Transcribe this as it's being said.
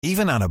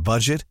Even on a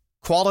budget,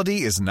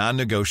 quality is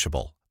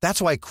non-negotiable.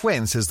 That's why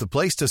Quince is the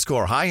place to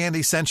score high-end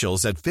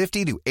essentials at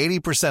 50 to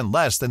 80%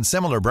 less than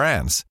similar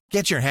brands.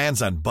 Get your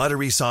hands on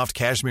buttery soft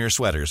cashmere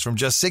sweaters from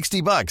just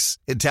 $60,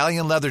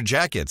 Italian leather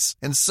jackets,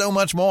 and so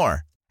much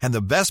more. And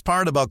the best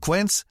part about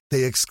Quince,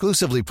 they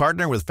exclusively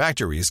partner with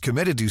factories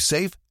committed to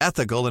safe,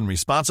 ethical, and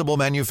responsible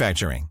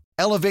manufacturing.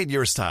 Elevate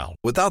your style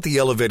without the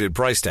elevated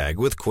price tag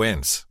with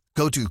Quince.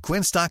 Go to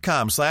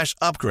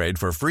quince.com/upgrade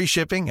for free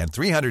shipping and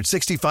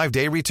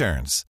 365-day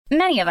returns.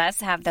 Many of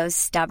us have those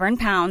stubborn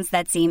pounds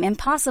that seem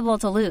impossible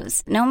to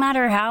lose, no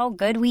matter how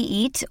good we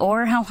eat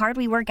or how hard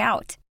we work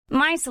out.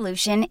 My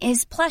solution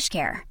is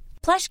PlushCare.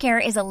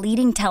 PlushCare is a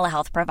leading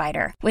telehealth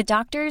provider with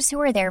doctors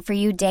who are there for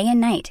you day and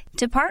night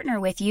to partner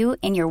with you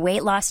in your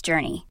weight loss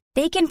journey.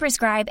 They can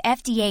prescribe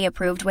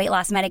FDA-approved weight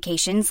loss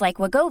medications like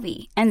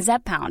Wegovy and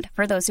Zepbound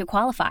for those who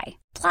qualify.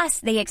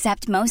 Plus, they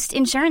accept most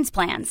insurance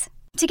plans.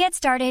 To get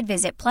started,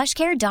 visit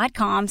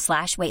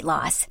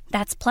plushcare.com/weightloss.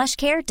 That's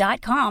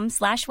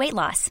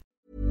plushcare.com/weightloss.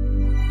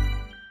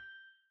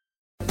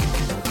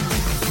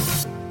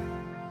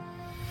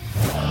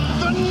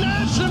 The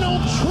national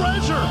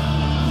treasure,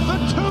 the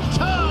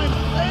two-time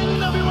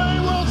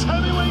NWA World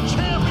Heavyweight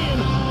Champion,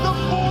 the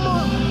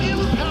former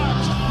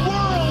Impact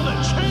World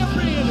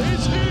Champion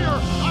is here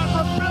at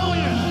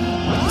Rebellion.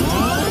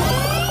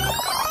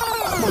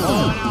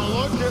 Oh, now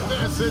look at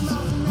this. It's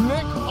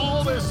Nick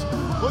Aldis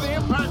with the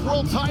Impact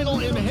World title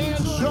in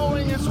hand,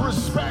 showing his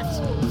respect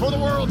for the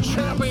world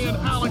champion,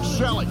 Alex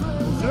Shelley.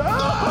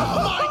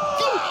 Oh, my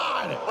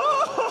God!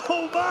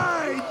 Oh,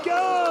 my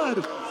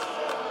God!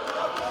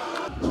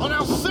 Oh,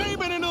 now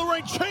Sabin into the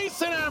ring,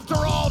 chasing after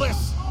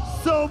Aldis.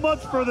 So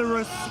much for the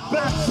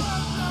respect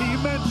he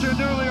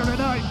mentioned earlier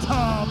tonight,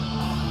 Tom.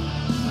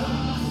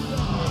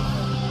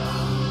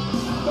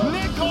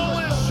 Nick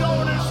Aldis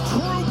showing his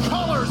true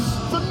colors.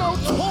 The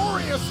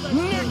notorious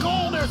Nick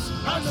Aldis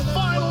has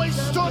finally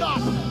stood up.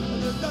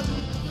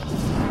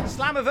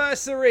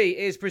 Slammiversary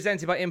is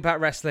presented by Impact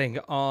Wrestling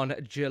on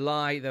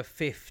July the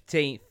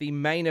 15th. The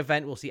main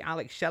event will see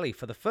Alex Shelley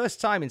for the first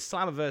time in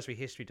Slammiversary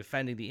history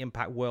defending the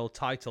Impact World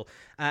title.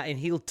 And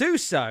he'll do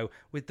so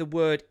with the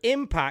word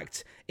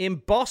Impact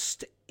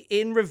embossed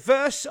in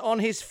reverse on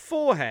his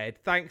forehead,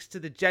 thanks to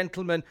the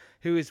gentleman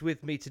who is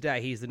with me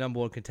today. He's the number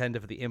one contender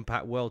for the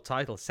Impact World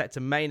title, set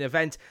to main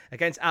event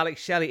against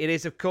Alex Shelley. It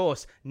is, of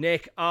course,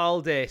 Nick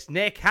Aldis.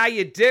 Nick, how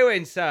you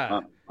doing,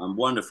 sir? I'm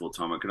wonderful,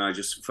 Tom. Can I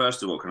just,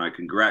 first of all, can I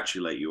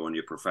congratulate you on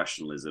your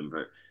professionalism,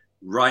 but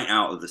right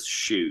out of the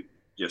chute,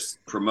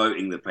 just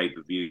promoting the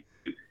pay-per-view,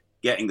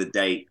 getting the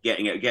date,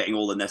 getting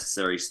all the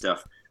necessary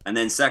stuff, and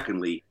then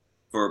secondly,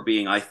 for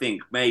being, I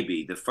think,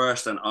 maybe the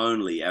first and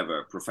only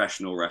ever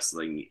professional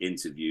wrestling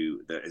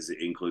interview that has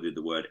included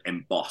the word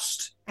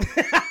embossed.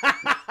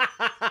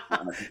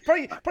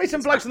 Probably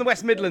some blokes in the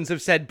West Midlands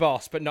have said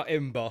boss, but not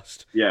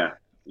embossed. Yeah.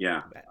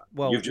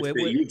 Well,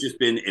 you've just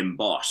been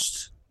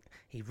embossed.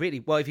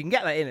 Well, if you can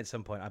get that in at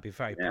some point, I'd be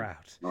very proud.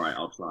 All right,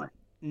 I'll try.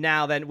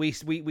 Now then,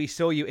 we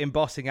saw you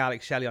embossing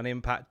Alex Shelley on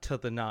Impact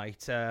t'other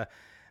night.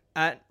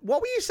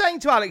 What were you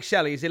saying to Alex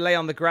Shelley as he lay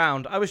on the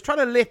ground? I was trying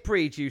to lip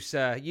read you,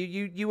 sir.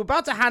 You were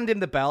about to hand him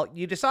the belt.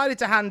 You decided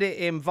to hand it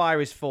him via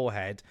his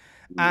forehead.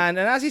 And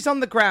as he's on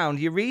the ground,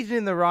 you're reading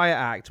in the riot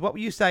act. What were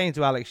you saying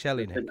to Alex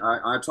Shelley, Nick?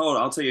 I'll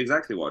tell you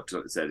exactly what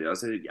I said. I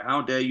said,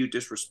 how dare you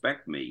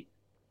disrespect me?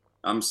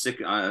 I'm sick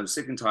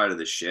and tired of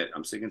this shit.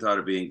 I'm sick and tired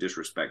of being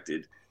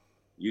disrespected.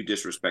 You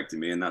disrespected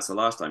me, and that's the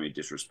last time you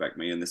disrespect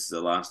me, and this is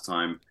the last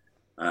time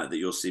that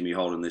you'll see me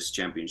holding this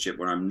championship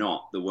when I'm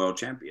not the world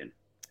champion.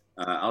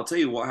 I'll tell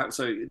you what happened.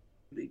 So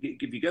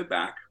if you go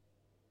back,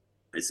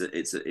 it's a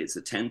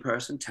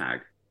 10-person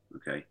tag.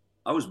 Okay,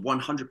 I was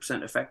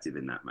 100% effective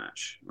in that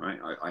match. Right,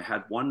 I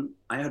had one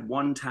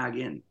tag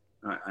in.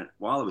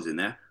 While I was in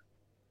there,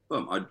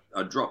 boom,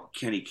 I dropped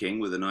Kenny King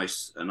with a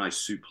nice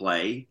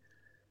suplex,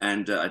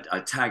 and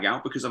I tag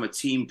out because I'm a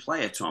team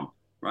player, Tom.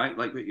 Right,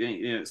 like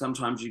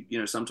sometimes you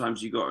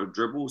got to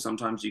dribble,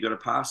 sometimes you got to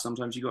pass,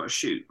 sometimes you got to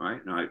shoot.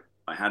 Right, and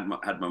I had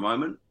my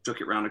moment, took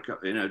it round a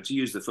couple, to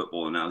use the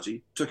football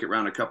analogy, took it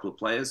round a couple of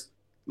players,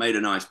 made a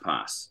nice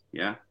pass.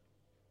 Yeah.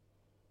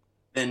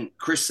 Then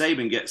Chris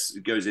Sabin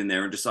goes in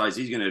there and decides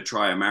he's going to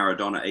try a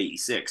Maradona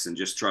 86 and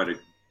just try to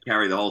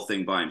carry the whole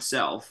thing by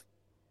himself.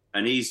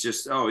 And he's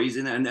just he's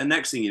in there, and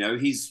next thing you know,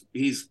 he's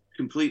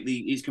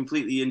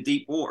completely in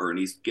deep water, and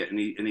he's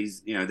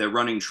they're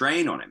running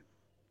train on him.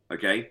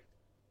 Okay.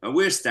 And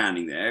we're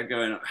standing there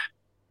going,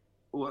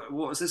 what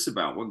was this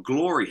about? What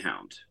glory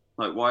hound?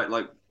 Like, why?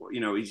 Like,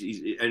 he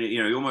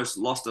almost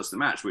lost us the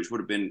match, which would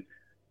have been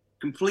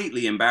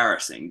completely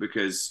embarrassing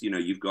because,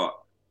 you've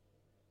got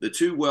the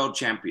two world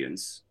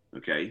champions,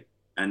 okay,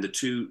 and the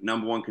two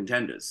number one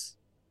contenders,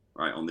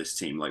 right, on this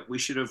team. Like, we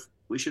should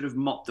have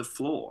mopped the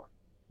floor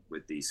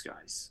with these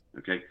guys,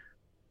 okay?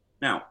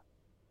 Now,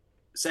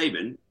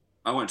 Sabin,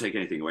 I won't take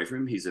anything away from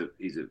him. He's a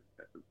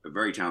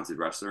very talented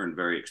wrestler and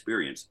very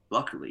experienced.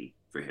 Luckily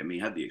for him, he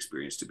had the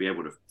experience to be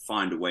able to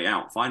find a way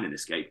out, find an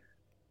escape.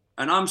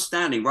 And I'm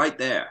standing right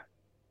there.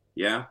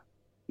 Yeah.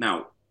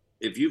 Now,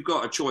 if you've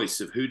got a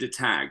choice of who to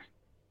tag,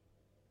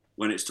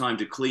 when it's time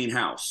to clean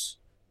house,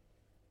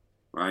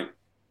 right?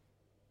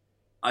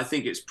 I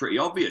think it's pretty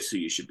obvious who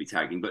you should be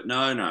tagging, but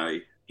no,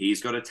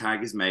 he's got to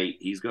tag his mate.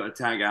 He's got to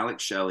tag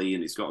Alex Shelley,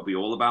 and it's got to be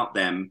all about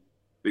them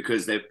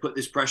because they've put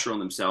this pressure on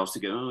themselves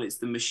to go, oh, it's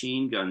the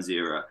machine guns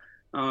era.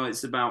 Oh,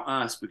 it's about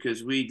us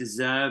because we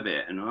deserve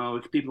it. And oh,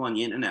 people on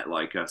the internet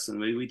like us and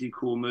we do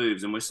cool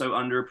moves and we're so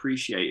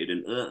underappreciated.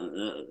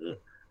 And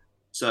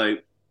So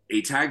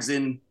he tags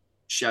in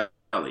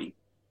Shelley.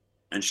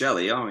 And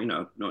Shelley,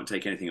 not to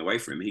take anything away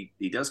from him,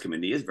 he does come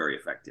in. He is very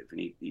effective,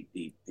 and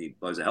he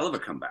blows a hell of a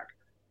comeback.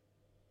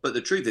 But the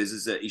truth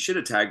is that he should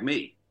have tagged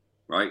me,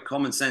 right?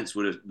 Common sense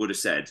would have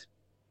said,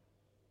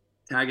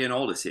 tag in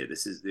Aldis here.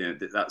 This is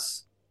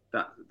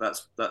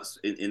that's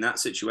in that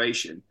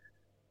situation.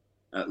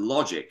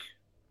 Logic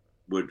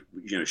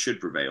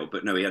should prevail,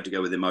 but no, he had to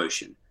go with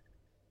emotion,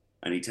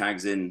 and he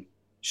tags in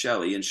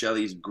Shelley, and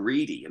Shelley's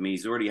greedy. I mean,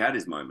 he's already had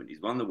his moment.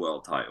 He's won the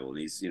world title, and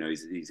he's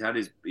had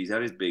his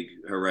big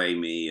hooray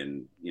me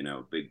and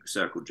big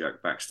circle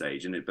jerk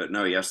backstage, but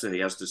no, he has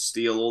to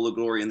steal all the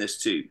glory in this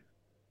too,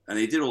 and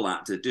they did all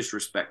that to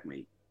disrespect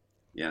me.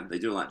 Yeah, they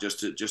did all that just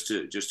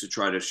to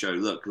try to show,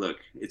 look,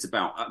 it's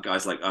about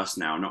guys like us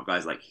now, not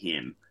guys like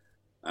him.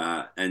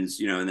 And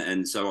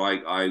so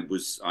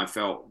I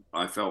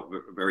felt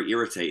very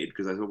irritated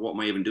because I thought, what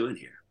am I even doing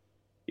here?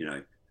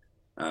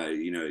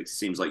 It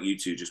seems like you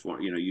two just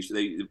want,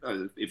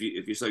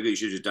 if you're so good, you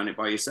should have just done it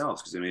by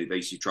yourselves. Because they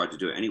basically tried to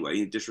do it anyway.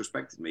 You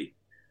disrespected me.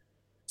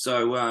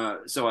 So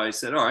I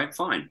said, all right,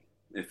 fine.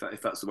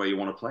 If that's the way you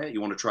want to play it,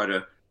 you want to try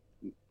to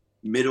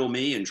middle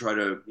me and try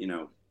to,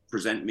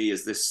 present me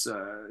as this,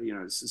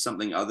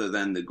 something other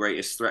than the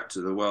greatest threat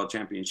to the world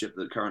championship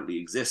that currently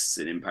exists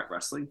in Impact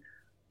Wrestling.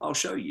 I'll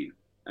show you.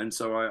 And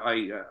so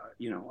I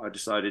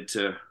decided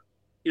to,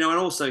 and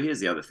also here's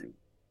the other thing.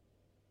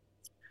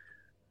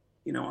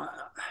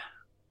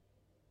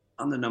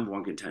 I'm the number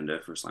one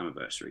contender for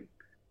Slammiversary.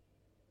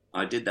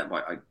 I did that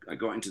by I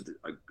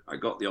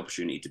got the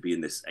opportunity to be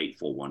in this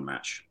 8-4-1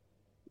 match.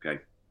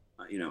 Okay,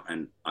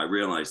 and I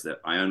realized that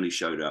I only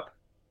showed up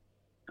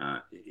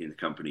in the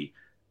company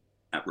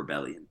at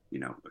Rebellion,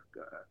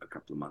 a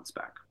couple of months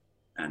back.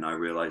 And I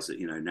realized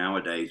that,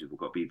 nowadays we've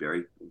got to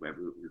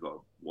we've got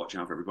to watch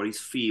out for everybody's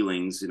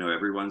feelings.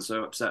 Everyone's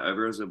so upset.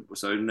 Everyone's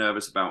so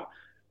nervous about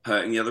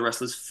hurting the other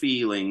wrestlers'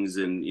 feelings.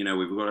 And,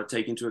 we've got to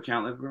take into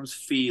account everyone's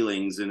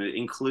feelings and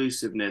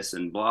inclusiveness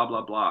and blah,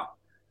 blah, blah.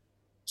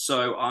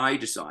 So I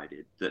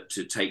decided that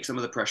to take some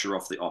of the pressure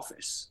off the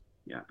office,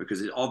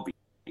 because it's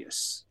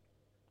obvious,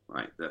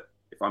 right, that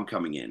if I'm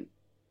coming in,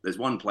 there's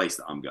one place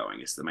that I'm going.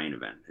 It's the main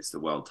event. It's the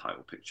world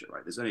title picture,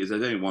 right? There's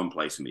only one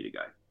place for me to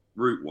go.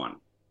 Route 1.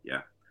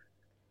 Yeah.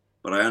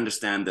 But I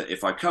understand that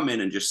if I come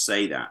in and just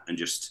say that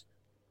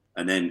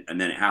and then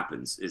it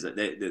happens, is that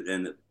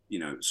then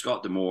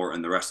Scott D'Amore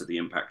and the rest of the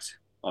Impact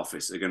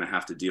office are going to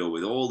have to deal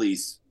with all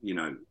these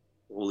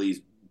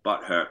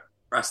butthurt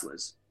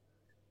wrestlers.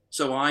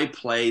 So I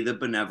play the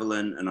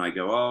benevolent and I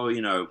go,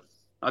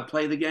 I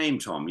play the game,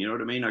 Tom. You know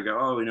what I mean? I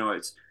go,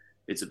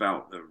 it's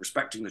about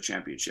respecting the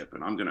championship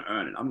and I'm going to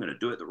earn it. I'm going to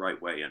do it the right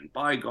way. And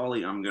by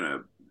golly, I'm going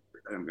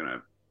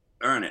to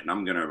earn it, and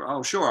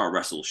I'll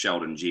wrestle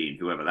Sheldon Jean,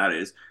 whoever that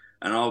is,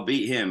 and I'll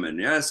beat him, and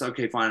yes,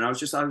 okay, fine. And I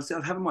was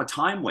having my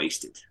time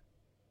wasted,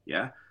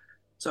 yeah.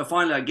 So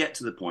finally, I get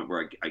to the point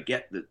where I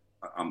get that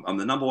I'm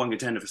the number one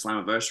contender for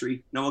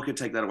Slammiversary. No one can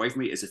take that away from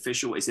me. It's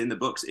official. It's in the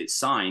books. It's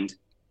signed.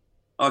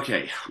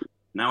 Okay,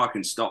 now I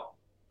can stop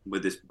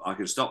with this. I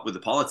can stop with the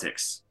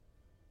politics.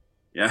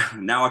 Yeah,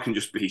 now I can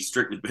just be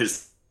strictly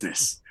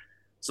business.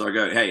 So I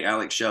go, hey,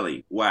 Alex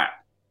Shelley,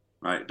 whack,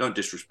 right? Don't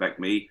disrespect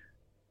me.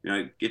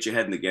 Get your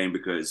head in the game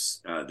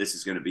because this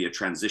is going to be a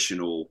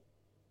transitional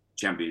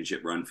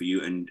championship run for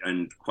you,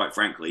 and quite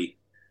frankly,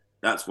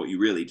 that's what you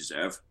really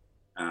deserve.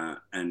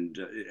 And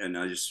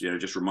I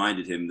just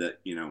reminded him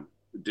that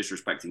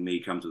disrespecting me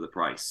comes with a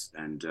price,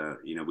 and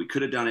we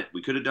could have done it.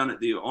 We could have done it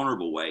the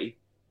honorable way,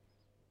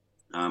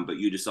 but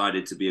you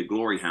decided to be a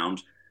glory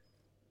hound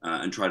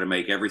and try to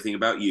make everything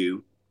about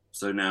you.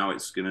 So now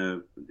it's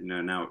gonna,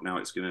 now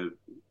it's gonna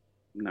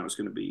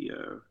be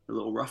a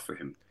little rough for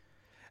him.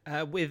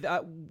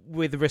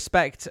 With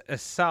respect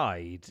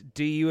aside,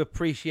 do you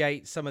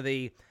appreciate some of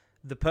the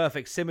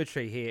perfect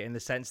symmetry here in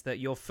the sense that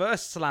your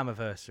first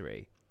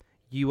Slammiversary,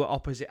 you were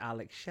opposite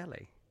Alex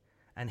Shelley,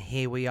 and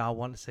here we are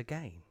once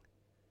again.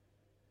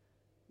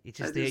 It's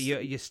just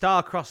your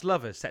star-crossed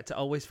lovers set to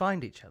always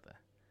find each other.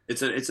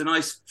 It's a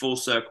nice full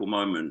circle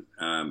moment.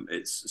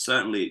 It's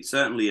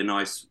certainly a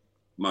nice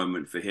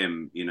moment for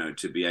him,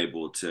 to be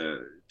able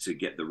to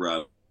get the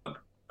rub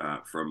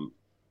from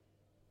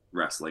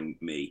wrestling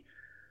me.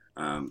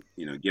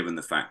 Given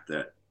the fact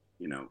that,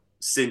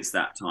 since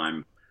that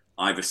time,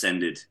 I've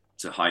ascended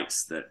to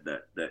heights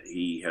that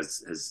he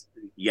has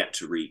yet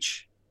to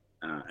reach.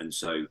 And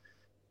so,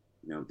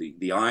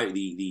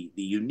 the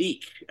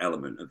unique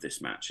element of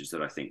this match is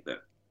that I think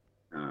that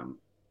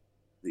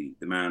the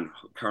man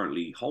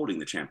currently holding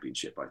the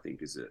championship, I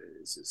think, is a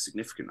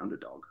significant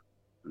underdog.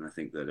 And I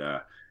think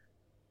that,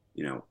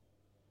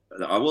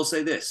 I will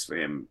say this for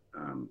him.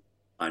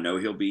 I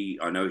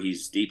know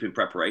he's deep in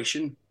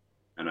preparation,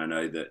 and I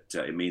know that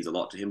it means a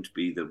lot to him to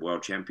be the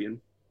world champion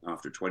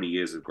after 20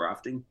 years of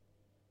grafting.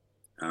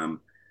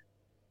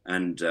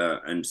 And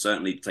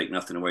certainly take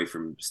nothing away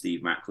from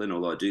Steve Macklin,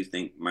 although I do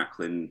think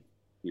Macklin,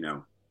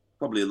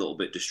 probably a little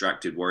bit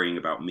distracted worrying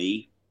about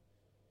me.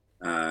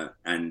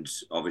 And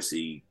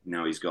obviously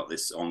now he's got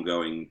this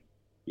ongoing,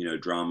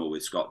 drama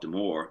with Scott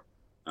D'Amore.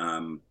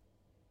 I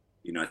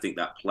think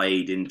that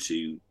played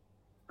into,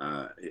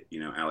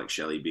 Alex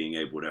Shelley being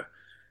able to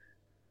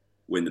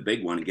win the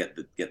big one and get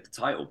the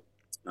title.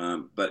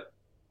 But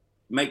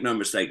make no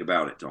mistake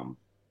about it, Tom.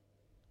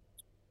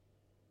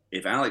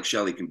 If Alex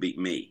Shelley can beat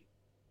me,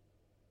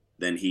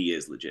 then he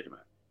is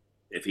legitimate.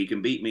 If he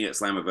can beat me at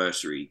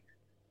Slammiversary,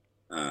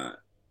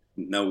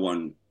 no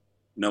one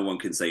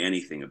can say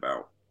anything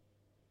about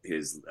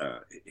his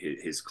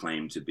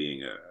claim to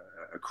being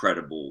a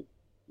credible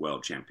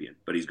world champion.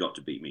 But he's got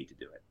to beat me to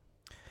do it.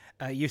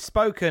 You've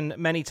spoken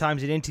many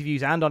times in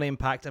interviews and on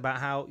Impact about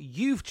how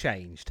you've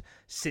changed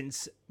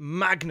since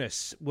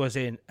Magnus was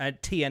in a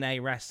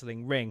TNA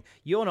wrestling ring.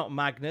 You're not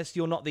Magnus.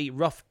 You're not the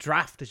rough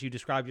draft, as you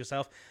describe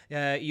yourself.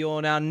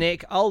 You're now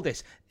Nick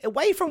Aldis.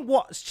 Away from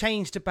what's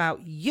changed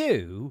about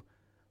you,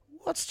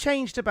 what's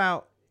changed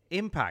about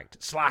Impact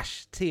 /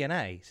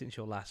 TNA since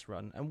your last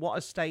run, and what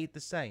has stayed the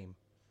same?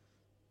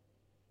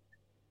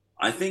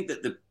 I think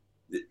that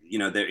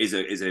there is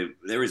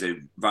a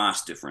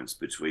vast difference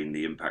between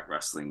the Impact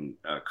Wrestling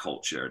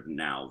culture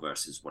now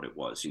versus what it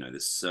was.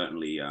 There's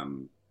certainly,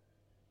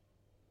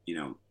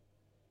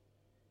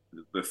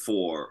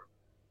 before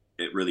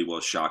it really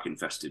was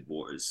shark-infested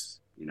waters.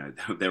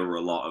 There were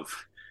a lot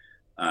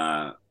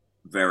of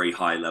very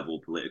high-level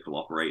political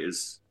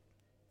operators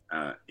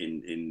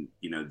in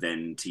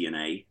then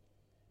TNA.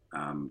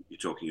 You're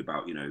talking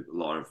about a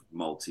lot of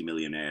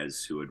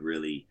multimillionaires who had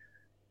really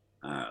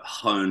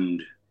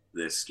honed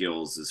their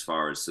skills as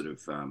far as sort of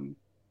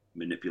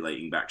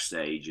manipulating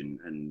backstage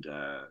and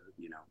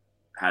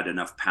had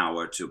enough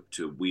power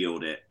to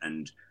wield it.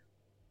 And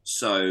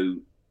so,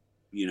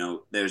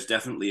 there's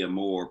definitely a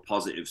more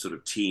positive sort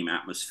of team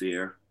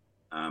atmosphere.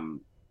 At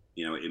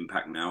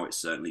Impact now, it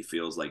certainly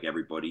feels like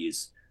everybody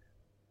is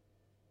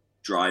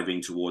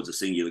driving towards a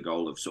singular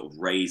goal of sort of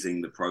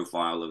raising the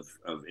profile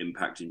of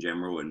Impact in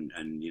general and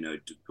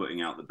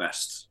putting out the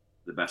best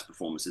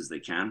performances they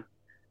can.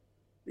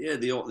 Yeah,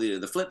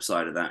 the flip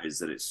side of that is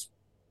that it's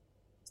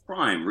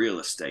prime real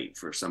estate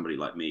for somebody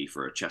like me,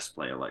 for a chess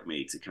player like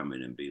me, to come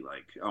in and be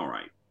like, all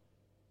right,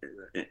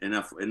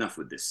 enough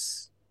with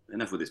this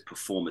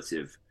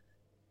performative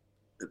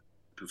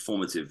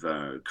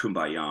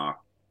kumbaya.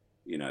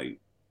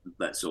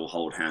 Let's all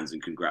hold hands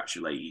and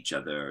congratulate each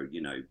other.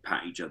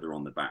 Pat each other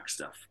on the back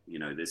stuff.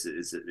 This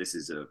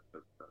is a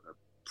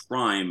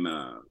prime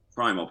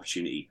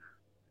opportunity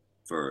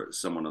for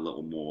someone a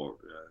little more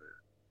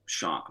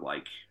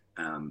shark-like.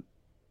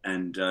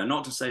 And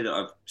not to say that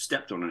I've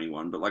stepped on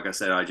anyone, but like I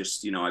said, I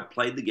just, I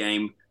played the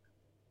game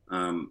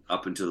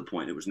up until the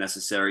point it was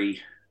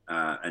necessary.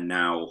 And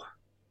now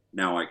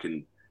I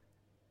can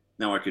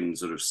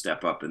sort of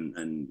step up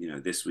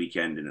and this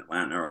weekend in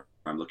Atlanta,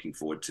 I'm looking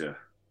forward to,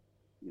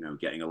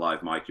 getting a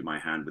live mic in my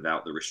hand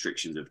without the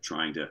restrictions of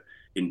trying to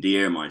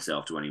endear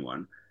myself to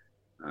anyone,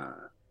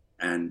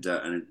 and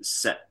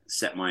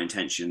set my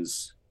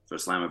intentions for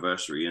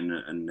Slammiversary,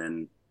 and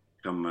then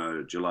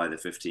come July the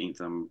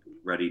 15th, I'm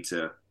ready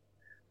to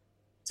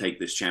take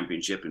this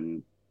championship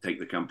and take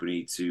the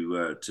company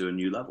to a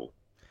new level.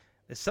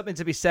 There's something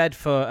to be said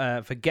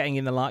for getting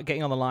on the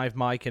live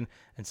mic and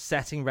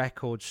setting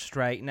records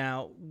straight.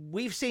 Now,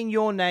 we've seen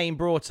your name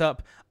brought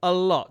up a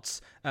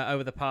lot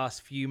over the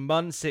past few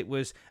months. It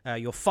was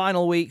your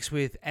final weeks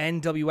with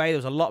NWA. There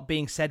was a lot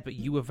being said, but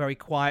you were very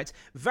quiet.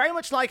 Very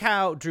much like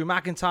how Drew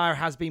McIntyre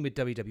has been with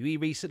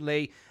WWE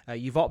recently.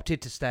 You've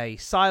opted to stay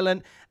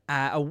silent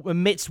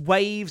amidst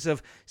waves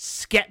of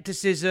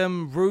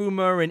skepticism,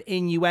 rumor, and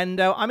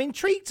innuendo. I'm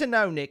intrigued to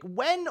know, Nick,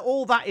 when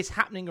all that is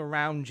happening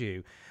around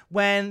you,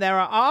 when there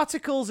are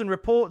articles and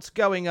reports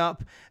going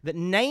up that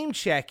name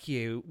check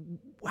you,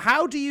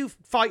 how do you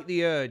fight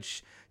the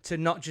urge to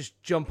not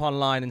just jump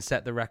online and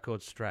set the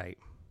record straight?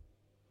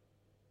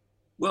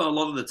 Well, a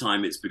lot of the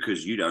time it's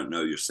because you don't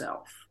know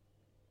yourself.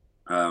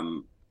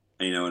 And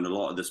a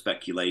lot of the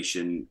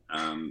speculation,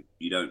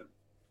 you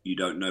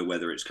don't know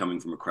whether it's coming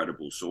from a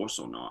credible source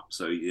or not.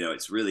 So,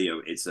 it's really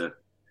it's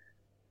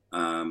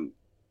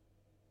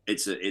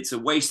a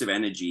waste of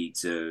energy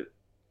to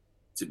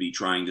be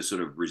trying to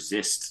sort of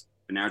resist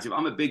a narrative.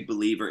 I'm a big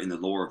believer in the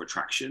law of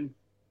attraction.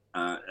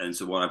 And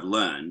so what I've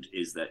learned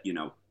is that,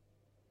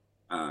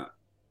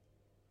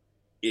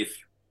 if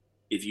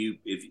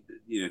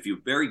you're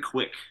very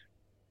quick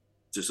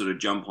to sort of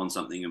jump on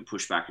something and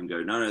push back and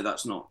go, no,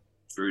 that's not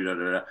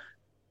true,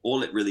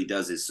 all it really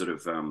does is sort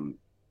of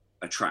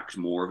attract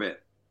more of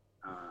it.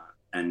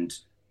 And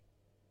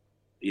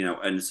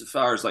as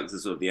far as like the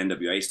sort of the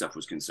NWA stuff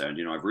was concerned,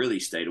 I've really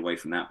stayed away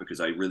from that because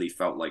I really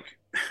felt like,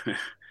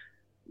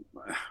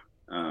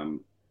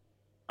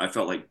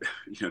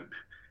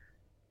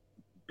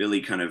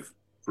 Billy kind of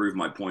proved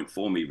my point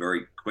for me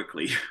very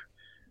quickly.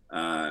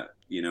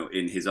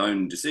 in his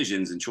own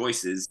decisions and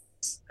choices.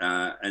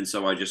 And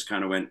so I just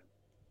kind of went,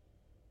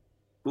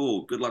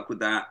 cool, good luck with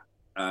that.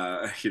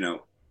 I'm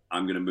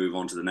going to move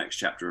on to the next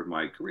chapter of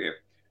my career.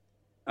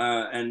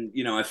 And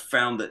I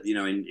found that,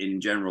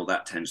 in general,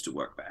 that tends to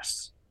work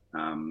best.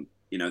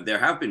 There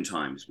have been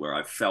times where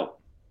I felt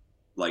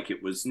like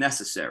it was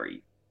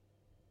necessary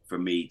for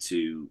me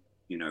to,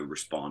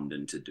 respond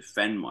and to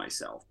defend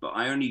myself. But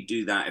I only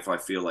do that if I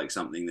feel like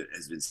something that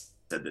has been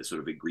said that's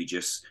sort of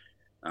egregious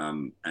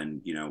and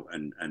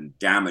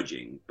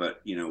damaging.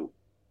 But,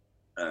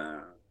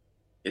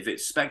 if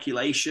it's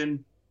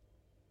speculation,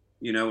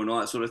 and all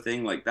that sort of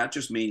thing, like that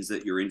just means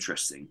that you're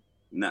interesting.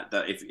 And that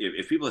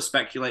if people are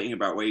speculating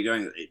about where you're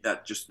going,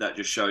 that just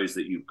shows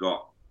that you've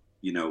got,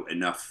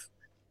 enough,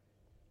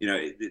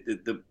 I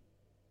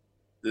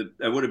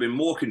would have been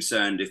more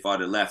concerned if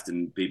I'd have left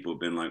and people have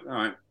been like, all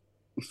right,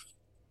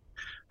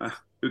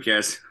 who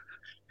cares?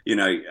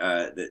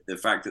 The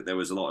fact that there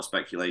was a lot of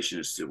speculation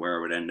as to where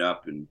I would end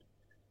up and,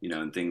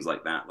 and things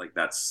like that, like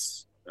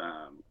that's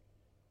a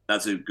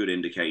good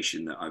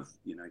indication that I've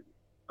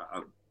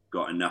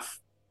got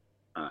enough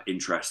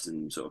interest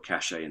and sort of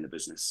cachet in the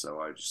business. So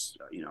I just,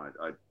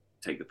 I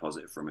take the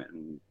positive from it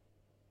and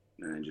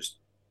then just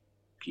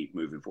keep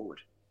moving forward.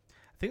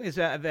 I think there's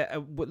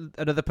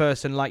another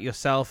person like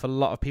yourself, a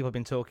lot of people have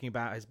been talking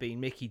about, has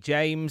been Mickie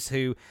James,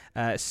 who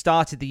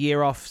started the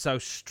year off so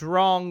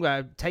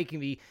strong, taking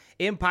the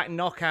Impact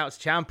Knockouts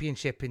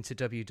Championship into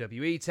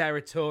WWE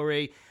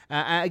territory,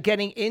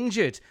 getting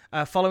injured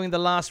following the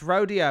last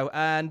rodeo.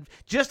 And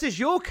just as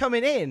you're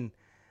coming in,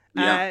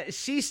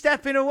 she's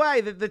stepping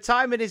away. The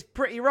timing is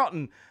pretty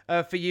rotten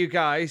for you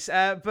guys.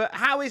 But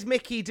how is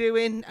Mickie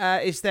doing?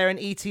 Is there an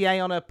ETA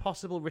on a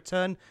possible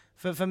return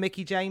for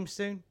Mickie James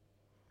soon?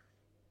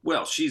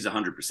 Well, she's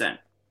 100%.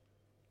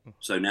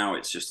 So now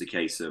it's just a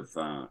case of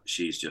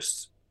she's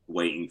just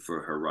waiting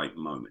for her right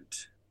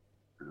moment.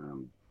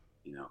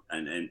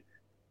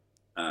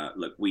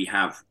 Look, we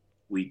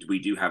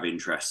do have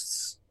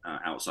interests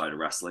outside of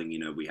wrestling.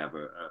 We have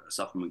a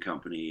supplement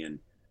company, and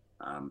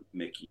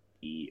Mickie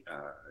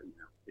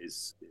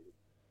is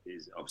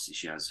obviously,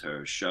 she has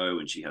her show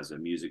and she has her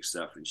music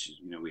stuff, and she's,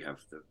 we have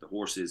the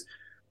horses.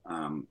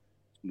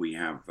 We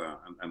have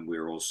and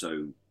we're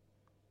also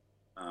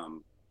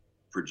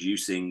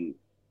producing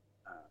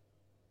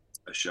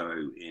a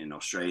show in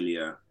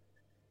Australia,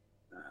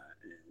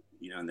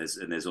 and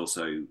there's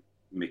also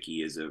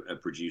Mickie is a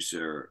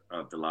producer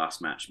of the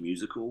Last Match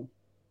musical,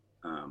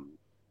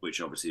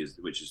 which obviously is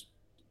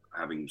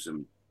having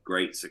some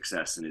great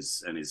success and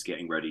is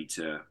getting ready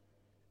to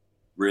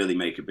really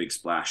make a big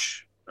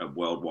splash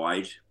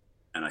worldwide.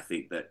 And I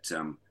think that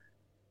so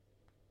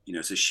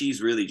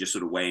she's really just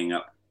sort of weighing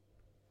up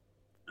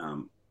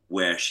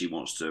where she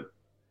wants to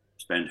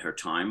spend her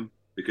time.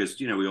 Because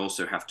we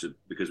also have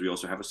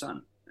a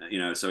son,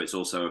 so it's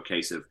also a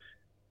case of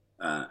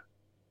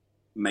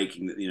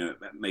making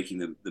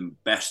the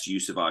best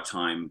use of our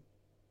time.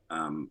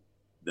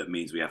 That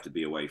means we have to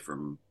be away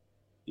from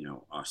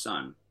our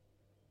son.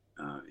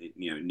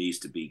 It needs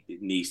to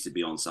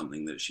be on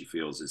something that she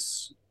feels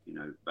is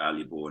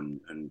valuable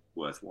and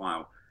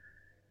worthwhile.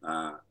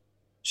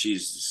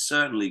 She's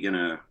certainly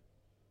gonna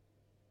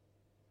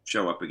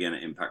show up again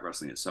at Impact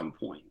Wrestling at some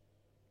point,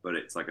 but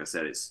it's like I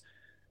said, it's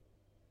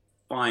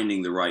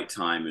finding the right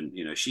time. And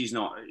she's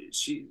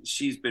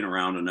been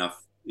around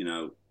enough.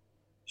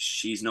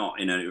 She's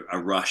not in a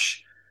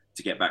rush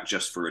to get back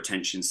just for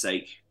attention's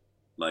sake.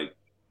 Like,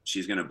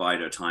 she's going to bide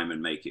her time and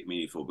make it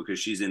meaningful, because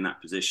she's in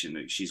that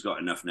position. She's got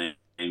enough name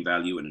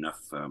value and enough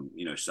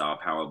star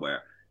power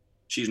where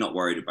she's not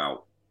worried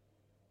about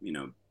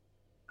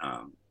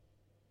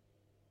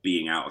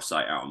being out of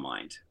sight, out of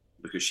mind,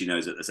 because she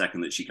knows that the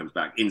second that she comes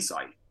back in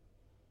sight,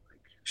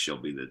 she'll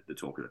be the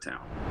talk of the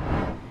town.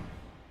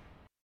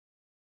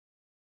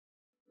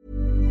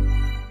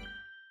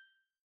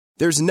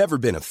 There's never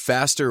been a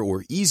faster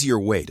or easier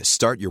way to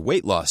start your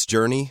weight loss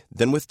journey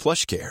than with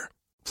PlushCare.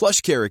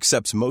 PlushCare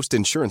accepts most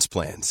insurance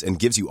plans and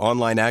gives you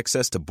online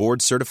access to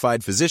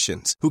board-certified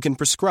physicians who can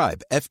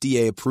prescribe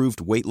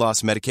FDA-approved weight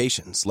loss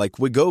medications like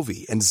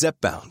Wegovy and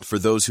Zepbound for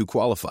those who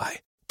qualify.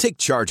 Take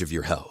charge of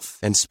your health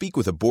and speak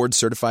with a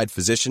board-certified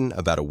physician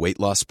about a weight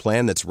loss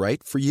plan that's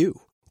right for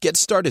you. Get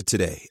started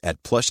today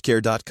at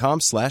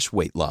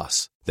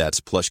plushcare.com/weight-loss.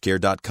 That's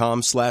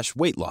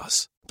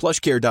plushcare.com/weight-loss.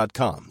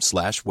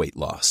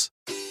 plushcare.com/weight-loss.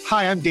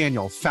 Hi, I'm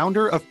Daniel,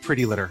 founder of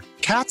Pretty Litter.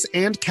 Cats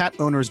and cat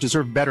owners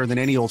deserve better than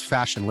any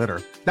old-fashioned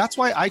litter. That's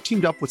why I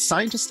teamed up with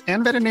scientists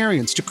and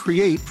veterinarians to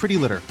create Pretty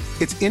Litter.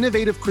 Its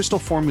innovative crystal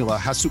formula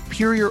has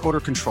superior odor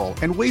control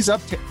and weighs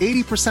up to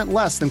 80%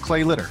 less than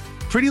clay litter.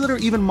 Pretty Litter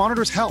even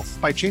monitors health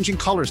by changing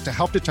colors to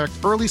help detect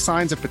early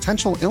signs of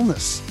potential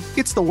illness.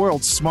 It's the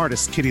world's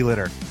smartest kitty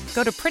litter.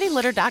 Go to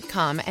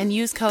prettylitter.com and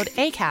use code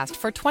ACAST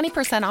for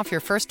 20% off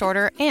your first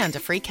order and a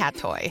free cat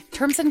toy.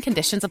 Terms and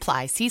conditions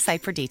apply. See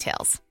site for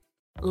details.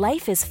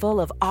 Life is full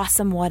of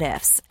awesome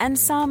what-ifs, and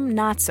some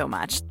not so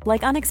much,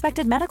 like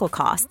unexpected medical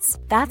costs.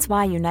 That's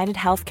why United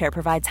Healthcare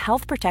provides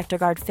Health Protector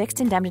Guard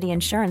fixed indemnity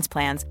insurance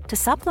plans to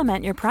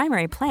supplement your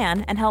primary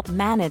plan and help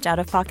manage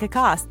out-of-pocket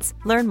costs.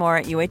 Learn more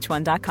at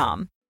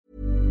uh1.com.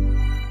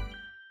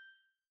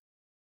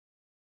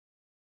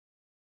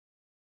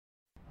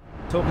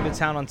 Talking to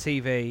Town on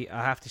TV,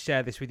 I have to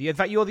share this with you. In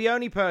fact, you're the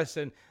only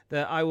person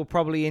that I will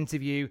probably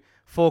interview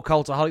for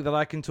Cultaholic that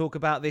I can talk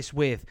about this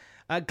with.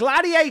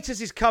 Gladiators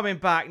is coming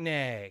back,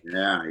 Nick.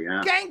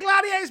 Yeah. Getting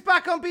Gladiators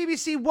back on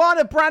BBC One,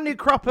 a brand new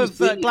crop of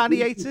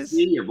Gladiators.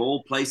 BBC, of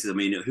all places, I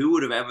mean, who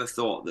would have ever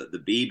thought that the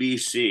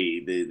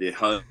BBC, the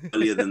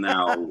holier than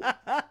thou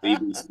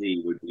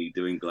BBC, would be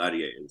doing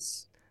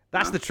Gladiators?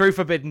 That's the true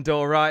Forbidden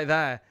Door right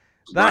there.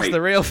 That's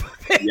the real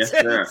Forbidden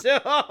Door.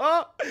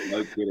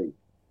 No kidding.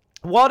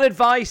 What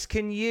advice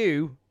can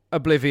you,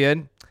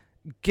 Oblivion,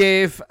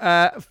 give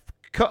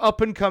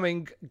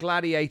up-and-coming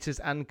gladiators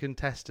and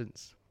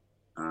contestants?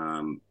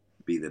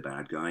 Be the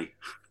bad guy.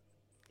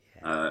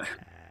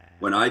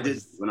 When I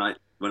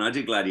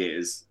did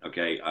Gladiators,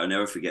 okay, I'll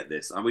never forget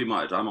this. I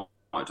might have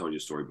told you a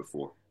story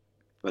before,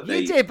 but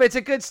you did. But it's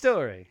a good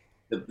story.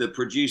 The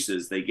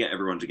producers, they get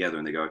everyone together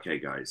and they go, okay,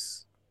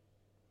 guys,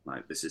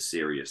 like, this is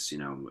serious,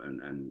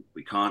 and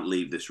we can't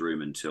leave this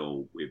room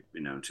until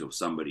until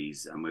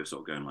somebody's, and we're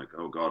sort of going like,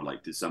 oh God,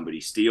 like, did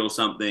somebody steal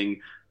something?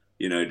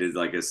 Did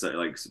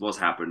what's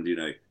happened?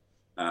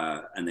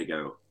 And they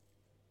go,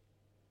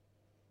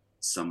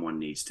 someone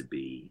needs to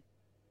be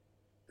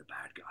the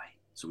bad guy.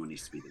 Someone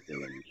needs to be the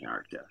villain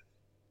character,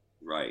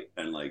 right?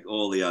 And like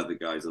all the other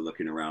guys are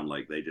looking around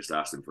like they just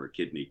asked him for a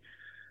kidney,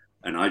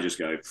 and I just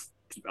go,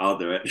 I'll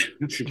do it.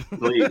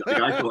 Please.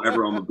 Like, I thought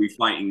everyone would be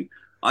fighting.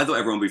 I thought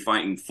everyone would be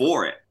fighting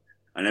for it.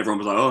 And everyone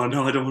was like, oh,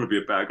 no, I don't want to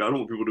be a bad guy. I don't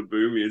want people to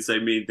boo me and say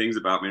mean things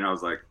about me. And I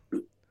was like,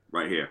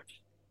 right here.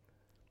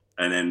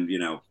 And then,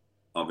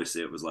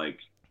 obviously it was like,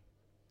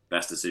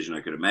 best decision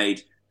I could have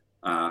made.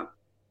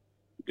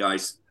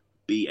 Guys,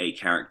 be a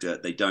character.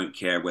 They don't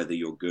care whether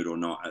you're good or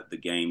not at the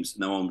games.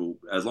 No one will,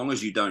 as long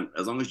as you don't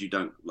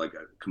like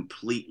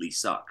completely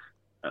suck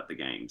at the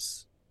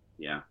games.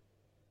 Yeah.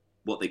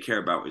 What they care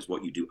about is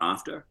what you do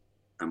after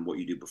and what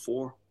you do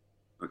before.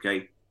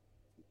 Okay.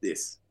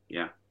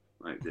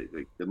 Like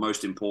the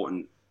most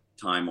important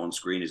time on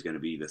screen is going to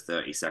be the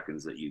 30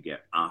 seconds that you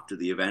get after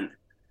the event.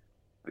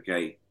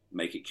 Okay,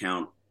 make it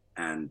count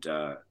and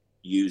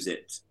use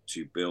it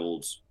to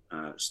build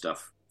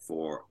stuff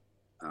for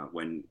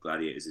when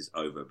Gladiators is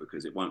over,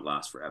 because it won't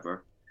last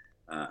forever.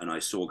 And I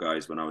saw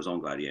guys when I was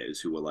on Gladiators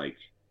who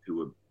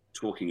were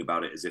talking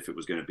about it as if it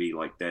was going to be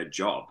like their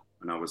job.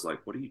 And I was like,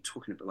 what are you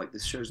talking about? Like,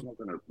 this show's not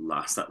going to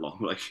last that long.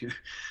 Like,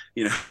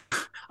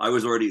 I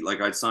was already,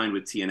 like, I'd signed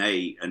with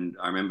TNA, and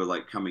I remember,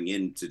 like, coming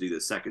in to do the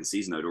second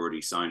season, I'd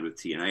already signed with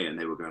TNA, and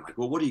they were going like,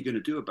 well, what are you going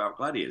to do about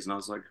Gladiators? And I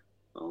was like,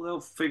 well,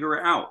 they'll figure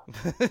it out.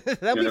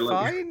 They'll be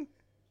fine.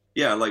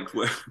 Yeah, like,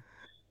 what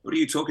are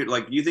you talking,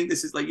 like, you think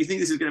this is going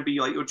to be,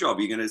 like, your job?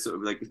 You're going to sort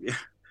of, like,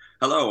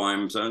 hello,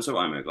 I'm so-and-so,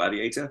 I'm a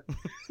gladiator.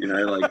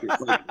 Like,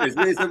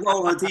 it's a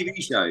role on a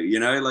TV show,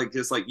 like,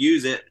 just, like,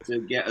 use it to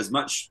get as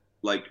much,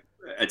 like,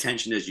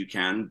 attention as you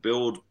can,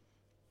 build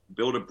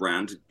a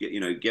brand,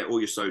 get all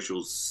your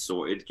socials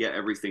sorted, get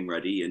everything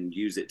ready, and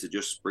use it to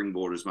just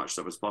springboard as much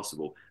stuff as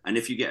possible. And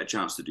if you get a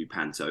chance to do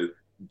Panto,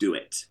 do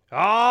it.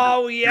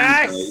 Oh,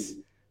 yes!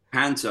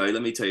 Panto,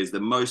 let me tell you, is the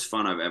most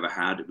fun I've ever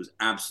had. It was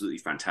absolutely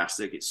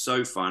fantastic. It's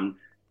so fun.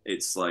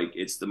 It's like,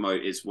 it's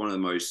one of the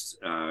most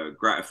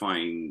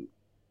gratifying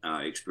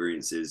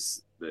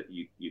experiences that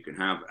you can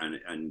have,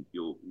 and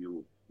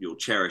you'll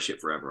cherish it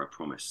forever. I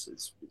promise.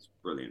 It's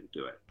brilliant.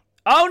 Do it.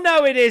 Oh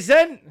no, it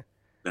isn't.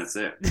 That's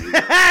it.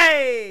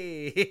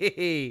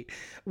 Hey,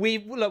 we're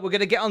going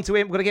to get onto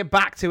it. We're going to get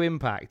back to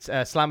Impact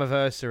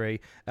Slammiversary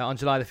on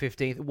July the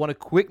 15th. Want to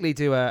quickly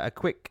do a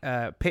quick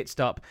pit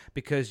stop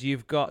because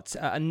you've got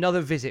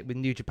another visit with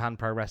New Japan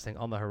Pro Wrestling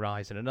on the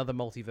horizon. Another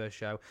multiverse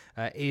show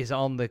is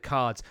on the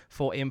cards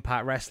for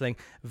Impact Wrestling.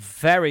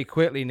 Very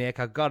quickly, Nick,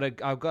 I've got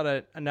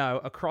to know,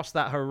 across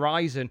that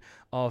horizon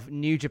of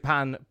New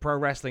Japan Pro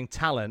Wrestling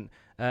talent,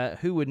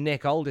 who would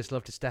Nick Aldis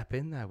love to step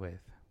in there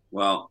with?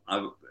 Well,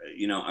 I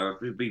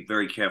would be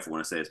very careful when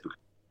I say this,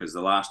 because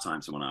the last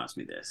time someone asked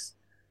me this,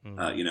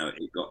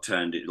 it got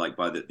turned like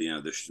by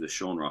the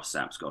Sean Ross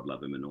Sapps, God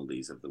love him, and all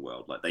these of the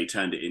world. Like, they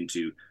turned it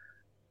into,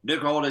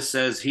 Nick Aldis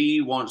says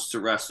he wants to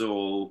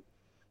wrestle,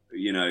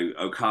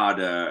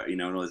 Okada,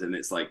 and all this, and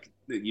it's like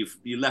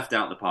you left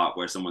out the part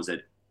where someone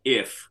said,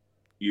 if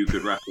you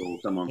could wrestle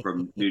someone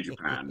from New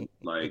Japan,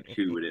 like,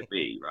 who would it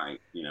be, right?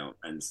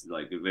 And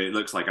like it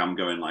looks like I'm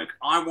going like,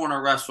 I want to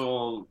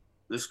wrestle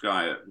this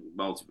guy,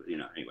 multiple,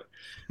 anyway.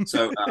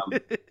 So,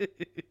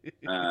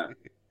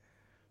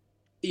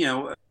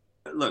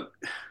 look,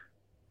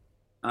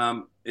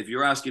 if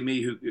you're asking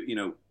me who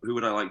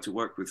would I like to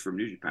work with from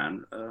New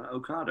Japan,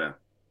 Okada,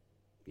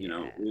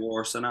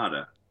 or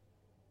Sanada.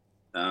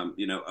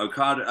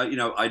 Okada,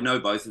 I know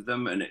both of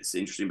them, and it's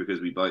interesting because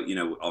we both,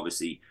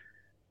 obviously,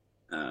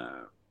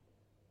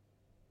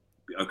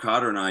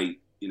 Okada and I,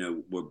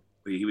 were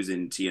he was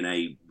in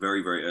TNA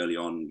very, very early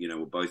on. You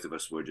know, both of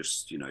us were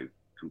just, you know,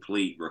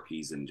 complete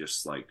rookies and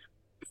just like,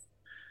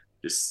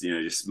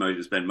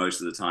 spent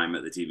most of the time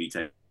at the TV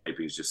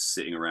tapings just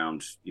sitting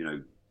around, you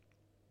know,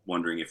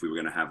 wondering if we were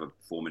going to have a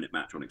 4-minute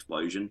match on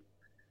Explosion,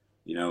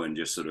 you know, and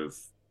just sort of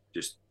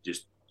just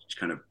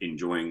kind of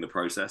enjoying the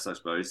process, I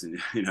suppose, and,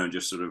 you know,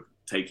 just sort of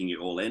taking it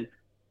all in.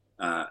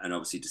 And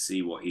obviously to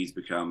see what he's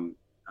become,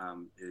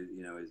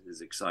 you know,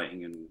 is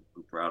exciting, and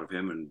I'm proud of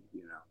him. And,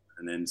 you know,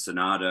 and then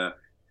Sonata,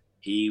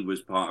 he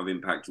was part of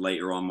Impact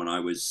later on when I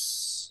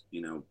was,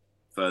 you know,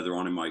 further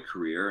on in my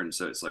career. And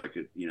so it's like,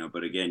 you know,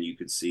 but again, you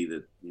could see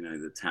that, you know,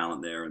 the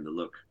talent there and the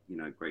look, you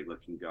know, great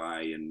looking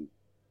guy and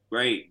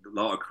a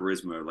lot of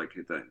charisma. Like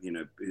that, you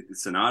know,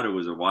 Sonata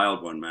was a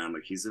wild one, man.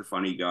 Like he's a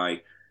funny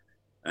guy.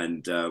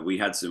 And we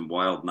had some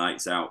wild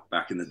nights out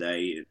back in the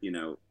day, you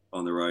know,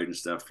 on the road and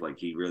stuff. Like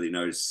he really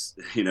knows,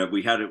 you know,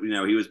 we had, you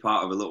know, he was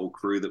part of a little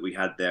crew that we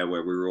had there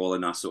where we were all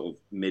in our sort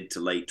of mid to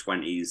late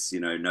 20s, you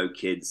know, no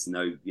kids,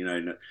 no, you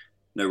know,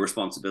 no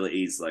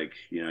responsibilities, like,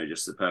 you know,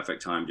 just the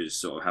perfect time to just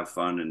sort of have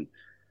fun and,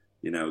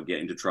 you know, get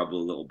into trouble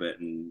a little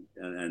bit and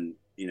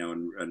you know,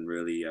 and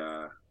really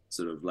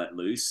sort of let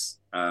loose.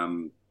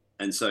 And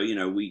so, you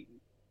know,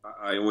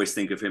 I always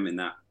think of him in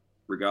that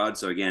regard.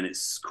 So again,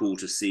 it's cool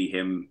to see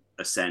him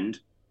ascend.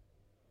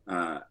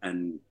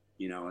 And,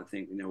 you know, I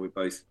think, you know, we're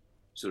both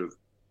sort of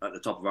at the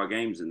top of our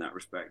games in that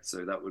respect.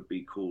 So that would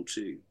be cool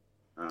too.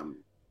 You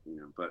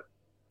know, but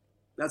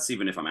that's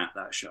even if I'm at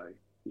that show.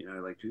 You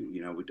know, like,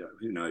 you know,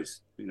 who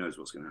knows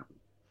what's going to happen.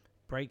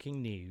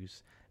 Breaking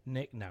news.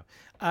 Nick, no.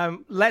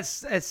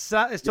 Let's talk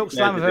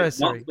Slammiversary.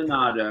 Not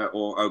Sonata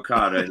or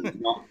Okada is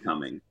not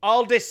coming.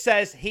 Aldis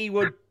says he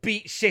would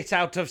beat shit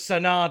out of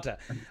Sonata.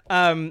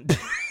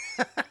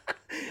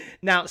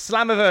 Now,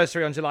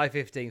 Slammiversary on July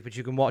 15th, which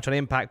you can watch on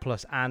Impact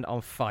Plus and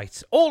on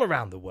Fight all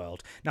around the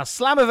world. Now,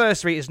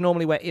 Slammiversary is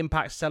normally where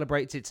Impact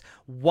celebrates its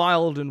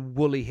wild and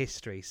woolly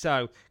history.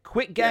 So,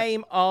 quick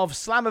game of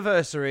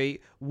Slammiversary,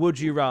 would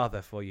you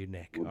rather for you,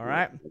 Nick? All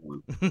right?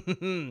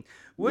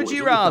 Would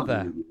you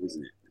rather...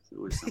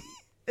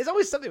 There's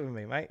always something with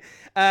me, mate.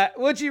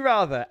 Would you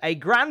rather a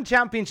Grand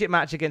Championship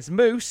match against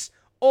Moose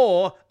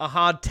or a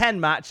hard 10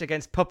 match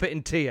against Puppet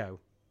and Tio?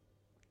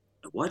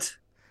 What?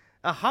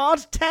 A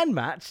hard 10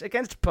 match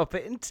against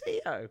Puppet and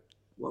Tio.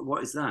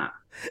 What is that?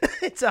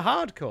 It's a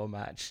hardcore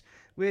match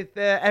with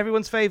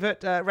everyone's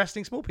favourite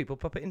wrestling small people,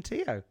 Puppet and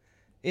Tio.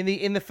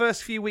 In the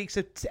first few weeks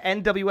of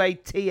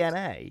NWA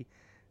TNA.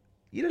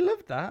 You'd have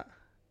loved that.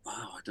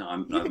 Wow,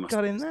 I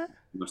got in there.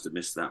 Must have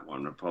missed that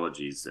one.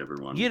 Apologies,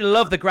 everyone. You'd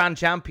love the Grand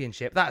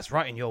Championship. That's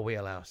right in your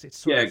wheelhouse.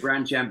 It's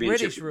Grand Championship.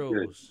 British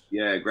rules.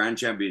 Yeah, Grand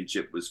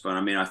Championship was fun.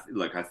 I mean, I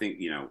think,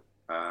 you know,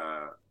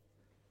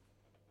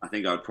 I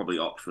think I would probably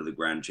opt for the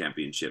Grand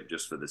Championship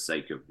just for the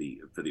sake of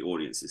for the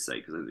audience's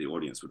sake, because I think the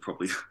audience would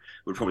probably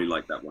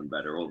like that one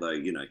better. Although,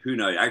 you know, who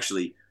knows?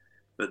 Actually,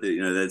 but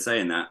you know, they're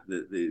saying that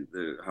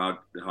the hard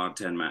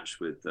 10 match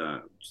with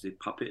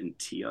Puppet and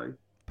Tio.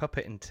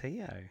 Puppet and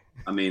Tio.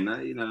 I mean,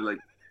 you know, like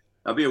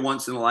that'll be a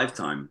once in a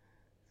lifetime.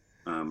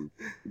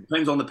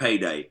 Depends on the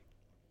payday.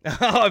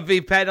 Oh, it'd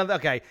be paid on.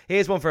 Okay,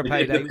 here's one for a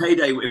payday.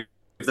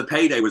 If the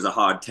payday was a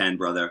hard 10,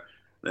 brother.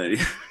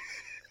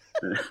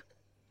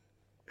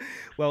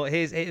 Well,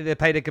 the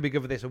payday could be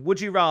good for this one.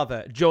 Would you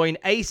rather join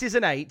Aces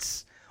and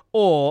Eights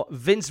or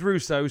Vince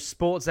Russo's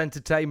Sports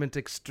Entertainment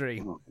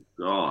Extreme? Oh,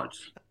 God.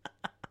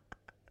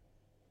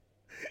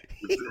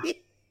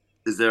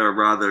 Is there a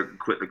rather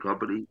quit the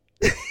company?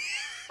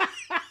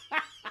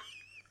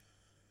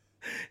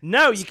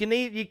 No, you can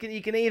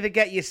either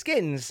get your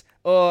skins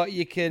or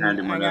you can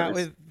hang out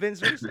with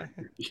Vince Russo.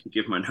 You can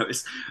give my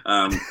notice.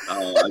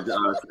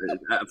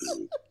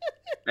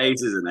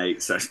 Aces and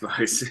Eights, I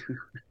suppose.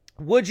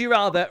 Would you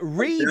rather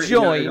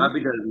rejoin? I'd be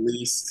the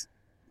least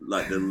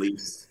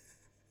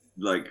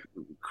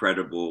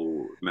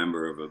credible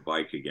member of a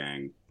biker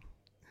gang.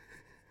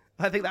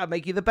 I think that'd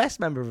make you the best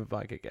member of a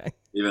biker gang.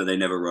 Even though they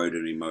never rode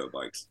any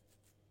motorbikes.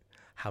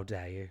 How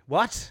dare you?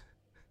 What?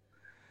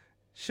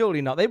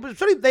 Surely not. They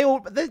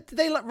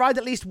ride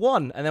at least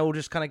one, and they will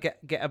just kind of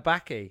get a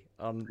backy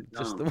on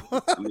just the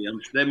one. I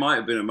mean, there might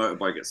have been a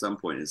motorbike at some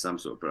point in some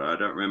sort, but I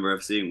don't remember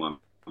ever seeing one.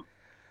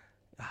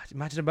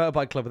 Imagine a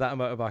motorbike club without a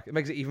motorbike. It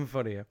makes it even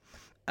funnier.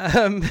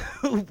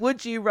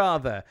 Would you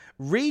rather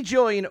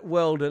rejoin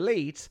World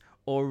Elite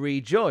or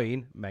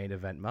rejoin Main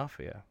Event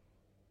Mafia?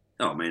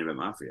 Oh, Main Event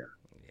Mafia.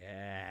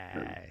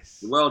 Yes.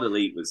 The World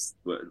Elite was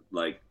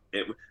like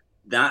it.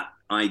 That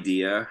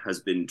idea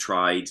has been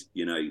tried,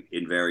 you know,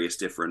 in various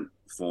different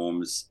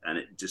forms, and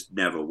it just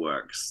never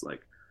works.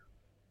 Like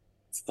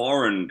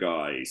foreign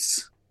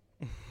guys,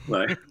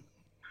 like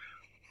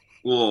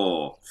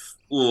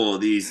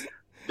these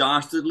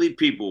dastardly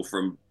people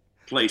from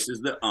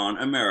places that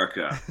aren't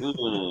America.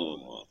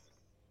 Ooh.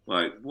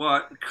 Like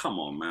what? Come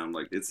on, man!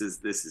 Like this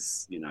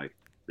is you know,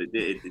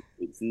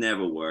 it's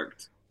never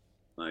worked.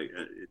 Like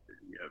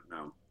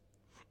no.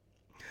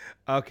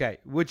 Okay,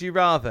 would you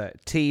rather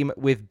team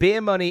with Beer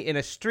Money in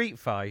a street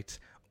fight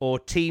or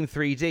Team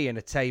 3D in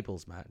a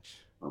tables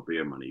match? Oh,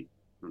 Beer Money,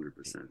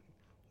 100%.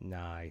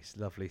 Nice,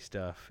 lovely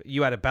stuff.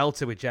 You had a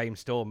belter with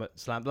James Storm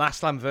at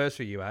last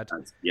Slammiversary you had.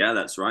 Yeah,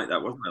 that's right.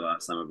 That was my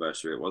last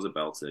Slammiversary. It was a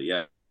belter,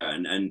 yeah.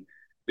 And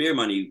Beer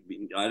Money,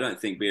 I don't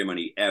think Beer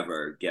Money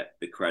ever get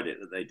the credit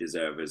that they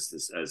deserve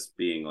as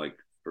being like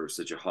for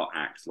such a hot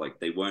act. Like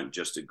they weren't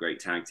just a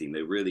great tag team;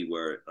 they really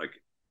were like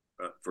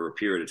for a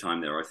period of time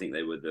there. I think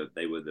they were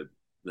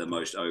the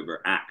most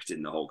over act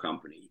in the whole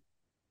company.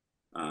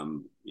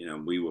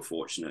 We were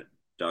fortunate,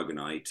 Doug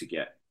and I, to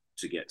get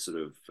sort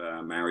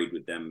of married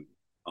with them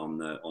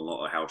on a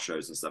lot of house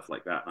shows and stuff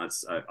like that.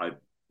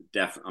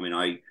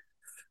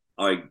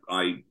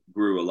 I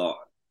grew a lot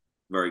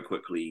very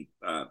quickly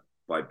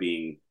by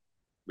being,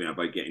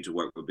 by getting to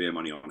work with Beer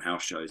Money on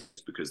house shows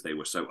because they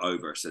were so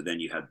over. So then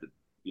you had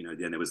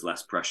then there was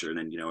less pressure. And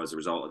then, as a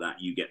result of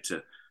that, you get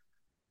to,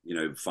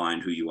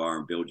 find who you are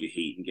and build your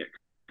heat and get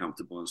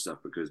comfortable and stuff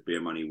because Beer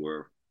Money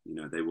were,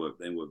 they were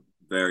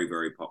very,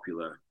 very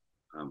popular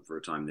for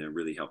a time. They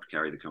really helped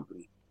carry the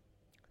company.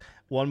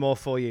 One more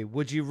for you.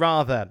 Would you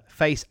rather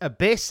face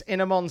Abyss in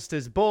a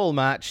Monsters Ball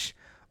match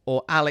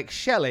or Alex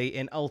Shelley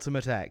in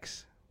Ultimate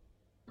X?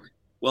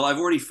 Well, I've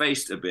already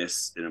faced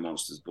Abyss in a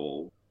Monsters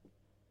Ball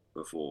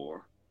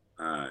before.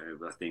 I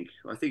think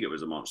it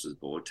was a Monsters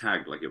Ball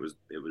tagged, like it was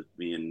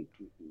me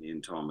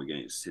and Tom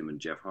against him and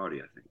Jeff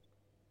Hardy. I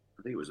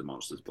think it was a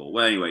Monsters Ball.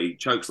 Well, anyway, he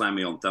chokeslammed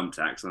me on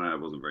thumbtacks, and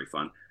that wasn't very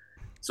fun.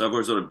 So I've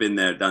already sort of been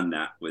there, done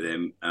that with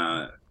him.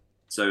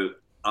 So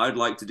I'd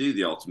like to do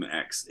the Ultimate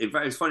X. In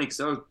fact, it's funny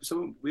because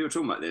we were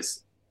talking about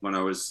this when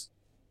I was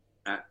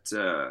at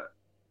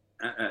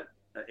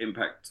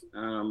Impact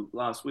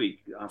last week.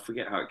 I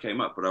forget how it came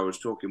up, but I was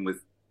talking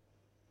with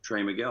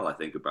Trey Miguel, I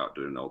think, about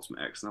doing the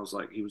Ultimate X, and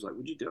he was like,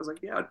 "Would you do it?" I was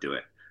like, "Yeah, I'd do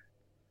it."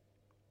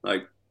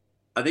 Like,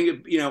 I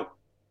think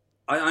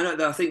I know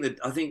that I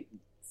think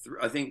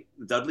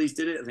the Dudleys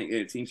did it. I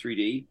think Team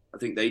 3D. I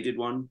think they did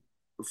one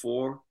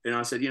before, and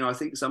I said, I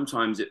think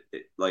sometimes it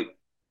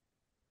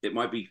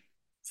might be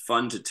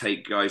fun to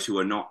take guys who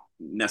are not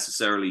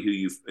necessarily who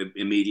you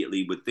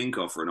immediately would think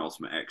of for an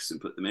Ultimate X and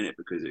put them in it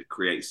because it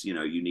creates,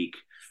 unique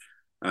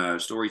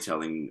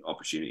storytelling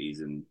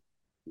opportunities and,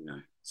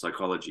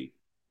 psychology.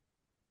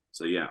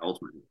 So yeah,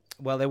 ultimately.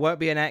 Well, there won't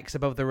be an X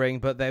above the ring,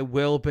 but there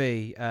will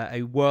be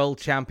a World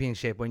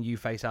Championship when you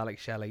face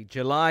Alex Shelley.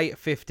 July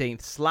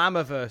 15th,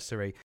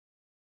 Slammiversary.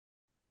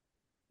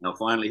 They'll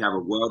finally have a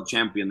world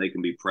champion they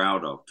can be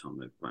proud of, Tom.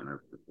 They're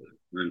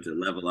time to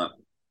level up.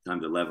 Time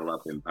to level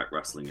up Impact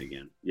Wrestling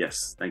again.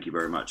 Yes, thank you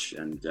very much.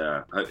 And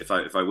if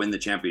I win the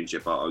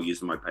championship, I'll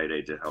use my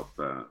payday to help.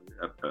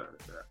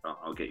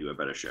 I'll get you a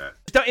better shirt.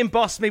 Don't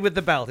emboss me with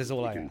the belt is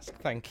all I ask.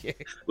 Thank you.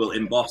 We'll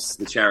emboss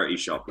the charity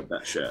shop with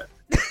that shirt.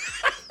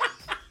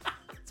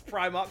 It's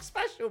Primark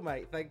special,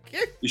 mate. Thank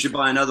you. You should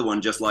buy another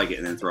one just like it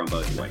and then throw them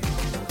both away.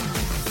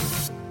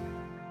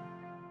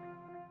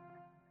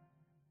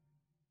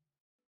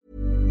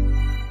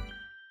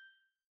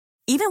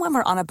 Even when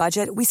we're on a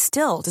budget, we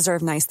still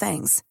deserve nice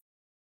things.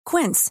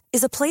 Quince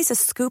is a place to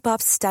scoop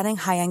up stunning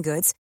high-end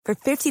goods for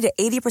 50 to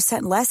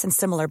 80% less than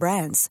similar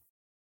brands.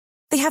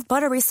 They have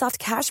buttery soft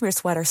cashmere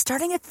sweaters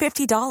starting at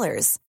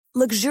 $50,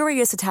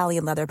 luxurious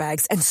Italian leather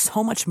bags, and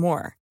so much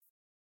more.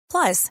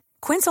 Plus,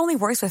 Quince only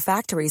works with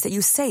factories that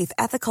use safe,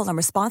 ethical, and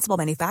responsible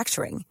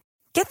manufacturing.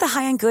 Get the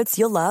high-end goods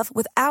you'll love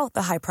without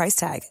the high price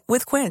tag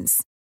with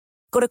Quince.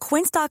 Go to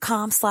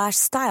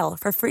quince.com/style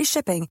for free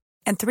shipping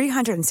and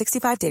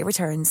 365-day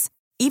returns.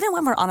 Even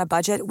when we're on a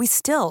budget, we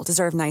still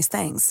deserve nice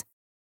things.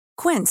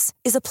 Quince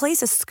is a place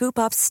to scoop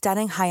up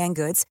stunning high-end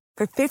goods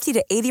for 50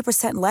 to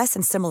 80% less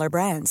than similar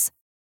brands.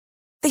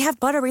 They have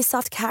buttery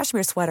soft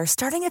cashmere sweaters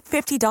starting at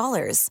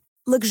 $50,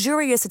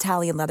 luxurious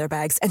Italian leather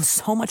bags, and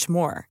so much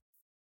more.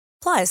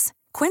 Plus,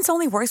 Quince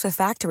only works with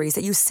factories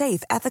that use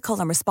safe, ethical,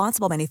 and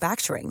responsible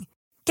manufacturing.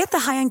 Get the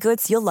high-end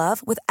goods you'll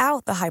love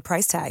without the high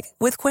price tag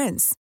with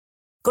Quince.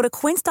 Go to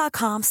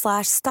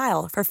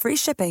quince.com/style for free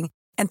shipping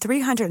and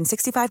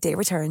 365-day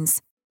returns.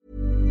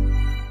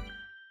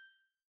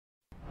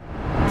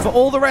 For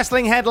all the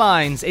wrestling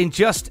headlines in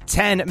just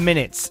 10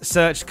 minutes,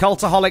 search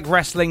Cultaholic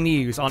Wrestling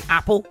News on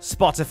Apple,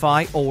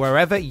 Spotify, or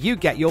wherever you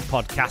get your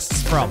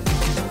podcasts from.